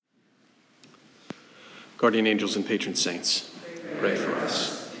Guardian angels and patron saints, pray for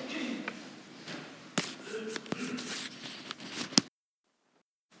us.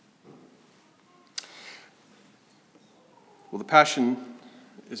 Well, the Passion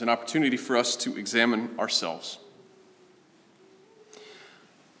is an opportunity for us to examine ourselves.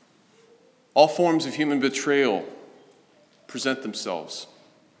 All forms of human betrayal present themselves.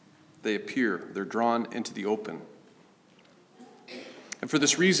 They appear. They're drawn into the open. And for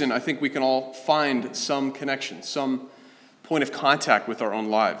this reason, I think we can all find some connection, some point of contact with our own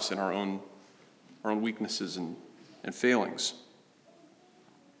lives and our own weaknesses and failings.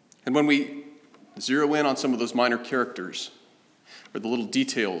 And when we zero in on some of those minor characters, or the little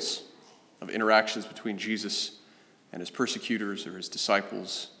details of interactions between Jesus and his persecutors or his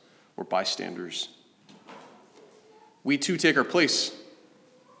disciples or bystanders, we too take our place.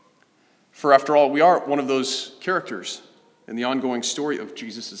 For after all, we are one of those characters in the ongoing story of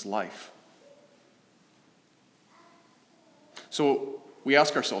Jesus' life. So we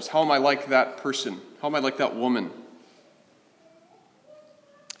ask ourselves, how am I like that person? How am I like that woman?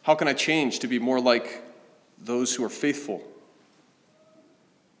 How can I change to be more like those who are faithful?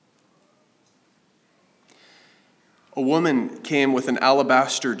 A woman came with an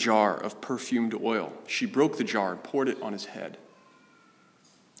alabaster jar of perfumed oil. She broke the jar and poured it on his head.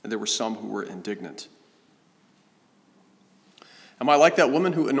 And there were some who were indignant. Am I like that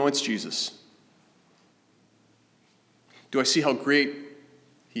woman who anoints Jesus? Do I see how great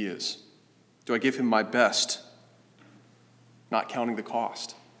he is? Do I give him my best, not counting the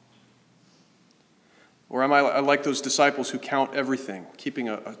cost? Or am I like those disciples who count everything, keeping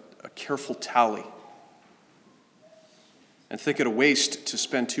a careful tally, and think it a waste to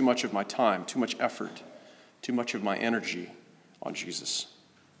spend too much of my time, too much effort, too much of my energy on Jesus?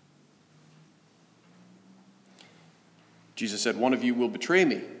 Jesus said, "One of you will betray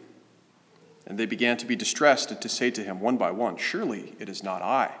me." And they began to be distressed and to say to him one by one, "Surely it is not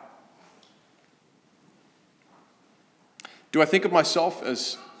I." Do I think of myself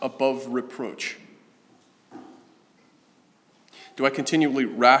as above reproach? Do I continually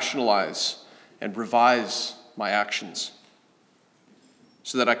rationalize and revise my actions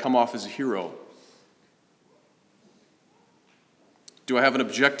so that I come off as a hero? Do I have an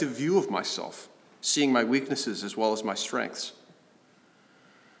objective view of myself, seeing my weaknesses as well as my strengths?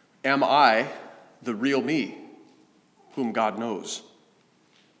 Am I the real me, whom God knows?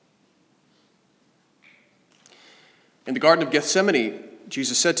 In the Garden of Gethsemane,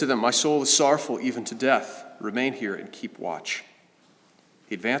 Jesus said to them, "My soul is sorrowful even to death. Remain here and keep watch."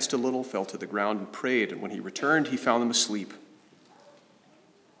 He advanced a little, fell to the ground, and prayed, and when he returned, he found them asleep.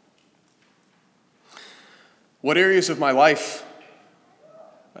 What areas of my life,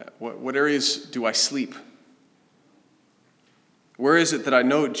 what areas do I sleep? Where is it that I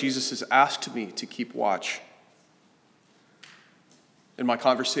know Jesus has asked me to keep watch? In my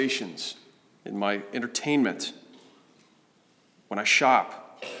conversations, in my entertainment, when I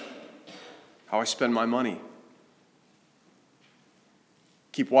shop, how I spend my money.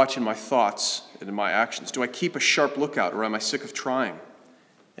 Keep watch in my thoughts and in my actions. Do I keep a sharp lookout, or am I sick of trying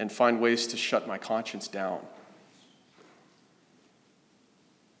and find ways to shut my conscience down?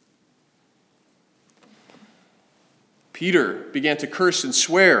 Peter began to curse and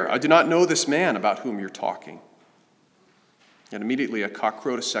swear, "I do not know this man about whom you're talking." And immediately a cock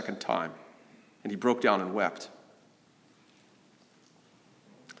crowed a second time, and he broke down and wept.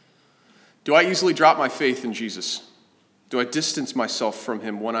 Do I easily drop my faith in Jesus? Do I distance myself from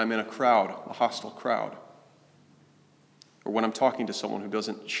him when I'm in a crowd, a hostile crowd? Or when I'm talking to someone who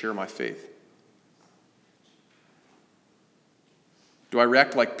doesn't share my faith? Do I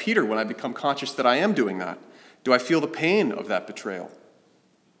react like Peter when I become conscious that I am doing that? Do I feel the pain of that betrayal?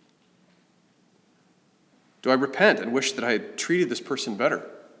 Do I repent and wish that I had treated this person better?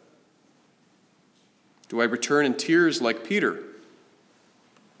 Do I return in tears like Peter?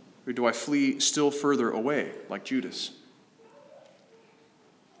 Or do I flee still further away like Judas?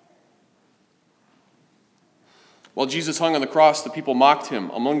 While Jesus hung on the cross, the people mocked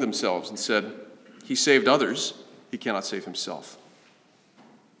him among themselves and said, "He saved others, he cannot save himself."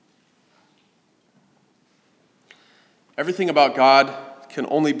 Everything about God can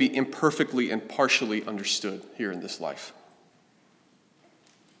only be imperfectly and partially understood here in this life.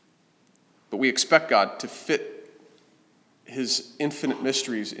 But we expect God to fit his infinite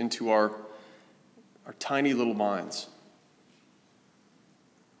mysteries into our tiny little minds.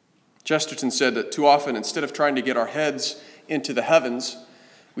 Chesterton said that too often, instead of trying to get our heads into the heavens,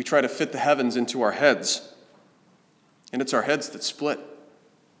 we try to fit the heavens into our heads. And it's our heads that split.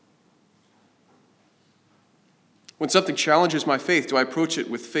 When something challenges my faith, do I approach it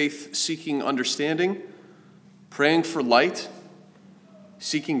with faith-seeking understanding, praying for light,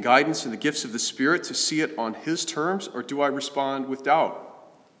 seeking guidance in the gifts of the Spirit to see it on his terms, or do I respond with doubt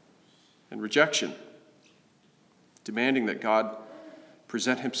and rejection, demanding that God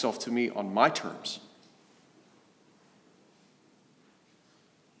present himself to me on my terms?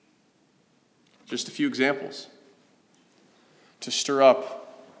 Just a few examples to stir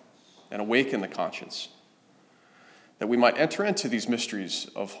up and awaken the conscience, that we might enter into these mysteries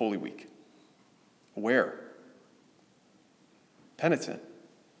of Holy Week aware, penitent,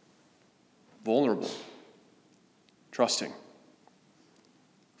 vulnerable, trusting,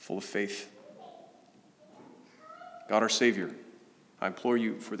 full of faith. God our Savior, I implore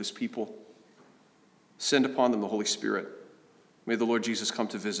you for this people. Send upon them the Holy Spirit. May the Lord Jesus come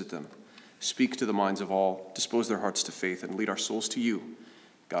to visit them, speak to the minds of all, dispose their hearts to faith, and lead our souls to you,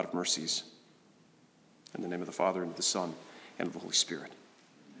 God of mercies. In the name of the Father, and of the Son, and of the Holy Spirit.